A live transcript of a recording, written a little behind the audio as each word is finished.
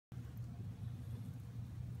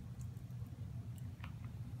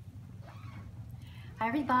Hi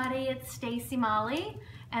everybody, it's Stacey Molli,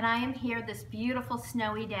 and I am here this beautiful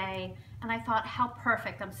snowy day, and I thought how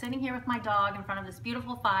perfect. I'm sitting here with my dog in front of this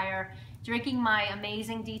beautiful fire, drinking my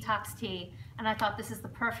amazing detox tea, and I thought this is the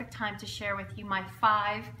perfect time to share with you my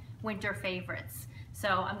 5 winter favorites. So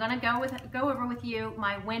I'm gonna go over with you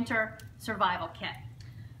my winter survival kit.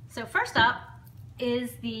 So first up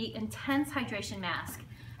is the Intense Hydration Mask.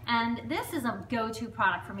 And this is a go-to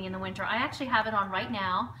product for me in the winter. I actually have it on right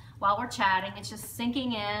now while we're chatting. It's just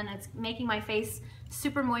sinking in. It's making my face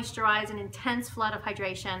super moisturized, an intense flood of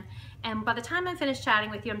hydration. And by the time I'm finished chatting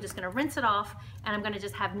with you, I'm just gonna rinse it off and I'm gonna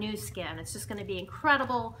just have new skin. It's just gonna be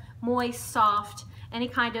incredible, moist, soft. Any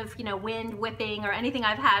kind of wind whipping or anything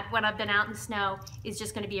I've had when I've been out in the snow is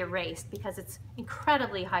just gonna be erased because it's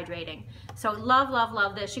incredibly hydrating. So love, love,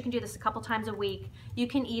 love this. You can do this a couple times a week. You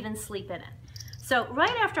can even sleep in it. So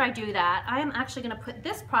right after I do that, I am actually gonna put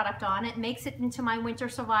this product on. It makes it into my winter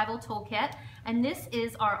survival toolkit, and this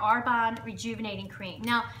is our Arbonne Rejuvenating Cream.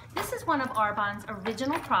 Now, this is one of Arbonne's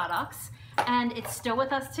original products, and it's still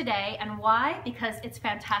with us today. And why? Because it's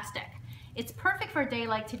fantastic. It's perfect for a day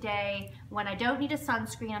like today when I don't need a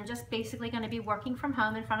sunscreen. I'm just basically gonna be working from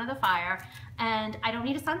home in front of the fire, and I don't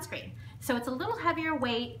need a sunscreen. So it's a little heavier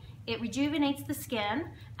weight. It rejuvenates the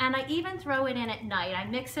skin, and I even throw it in at night. I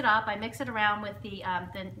mix it up. I mix it around with the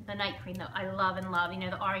night cream that I love and love, the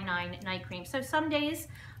RE9 night cream. So some days,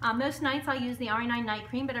 most nights I'll use the RE9 night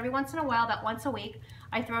cream, but every once in a while, about once a week,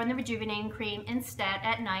 I throw in the rejuvenating cream instead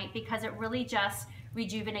at night because it really just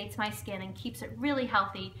rejuvenates my skin and keeps it really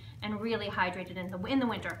healthy and really hydrated in the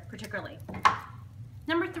winter, particularly.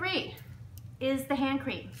 Number 3 is the hand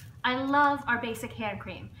cream. I love our basic hand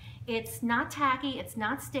cream. It's not tacky, it's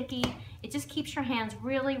not sticky, it just keeps your hands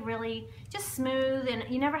really, really just smooth, and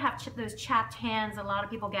you never have those chapped hands a lot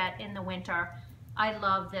of people get in the winter. I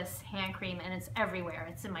love this hand cream, and it's everywhere.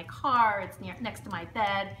 It's in my car, it's next to my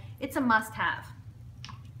bed. It's a must-have.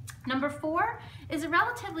 Number 4 is a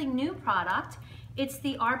relatively new product. It's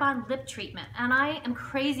the Arbonne Lip Treatment, and I am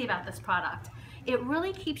crazy about this product. It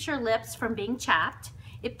really keeps your lips from being chapped.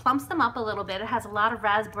 It plumps them up a little bit. It has a lot of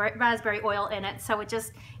raspberry oil in it, so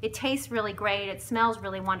it tastes really great. It smells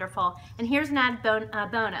really wonderful. And here's an added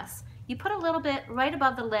bonus. You put a little bit right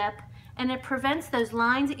above the lip, and it prevents those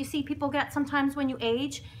lines that you see people get sometimes when you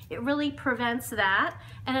age. It really prevents that,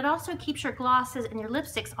 and it also keeps your glosses and your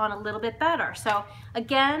lipsticks on a little bit better. So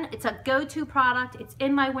again, it's a go-to product. It's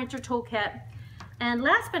in my winter toolkit. And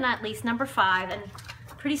last but not least, number 5, and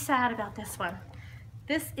I'm pretty sad about this one.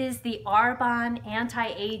 This is the Arbonne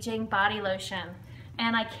Anti-Aging Body Lotion,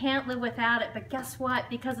 and I can't live without it, but guess what?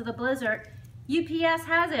 Because of the blizzard, UPS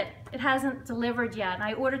has it. It hasn't delivered yet, and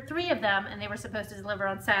I ordered 3 of them, and they were supposed to deliver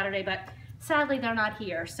on Saturday, but sadly they're not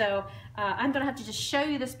here. So I'm gonna have to just show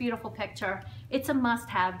you this beautiful picture. It's a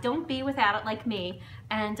must-have. Don't be without it like me,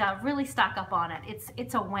 and really stock up on it.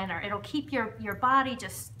 It's a winner. It'll keep your body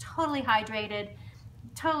just totally hydrated,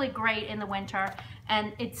 totally great in the winter,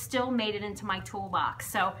 and it still made it into my toolbox.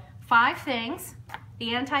 So 5 things: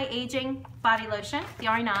 the anti-aging body lotion, the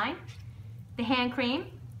RE9, the hand cream,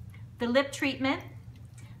 the lip treatment,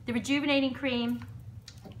 the rejuvenating cream,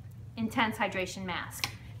 intense hydration mask.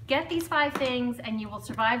 Get these 5 things and you will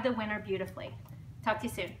survive the winter beautifully. Talk to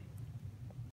you soon.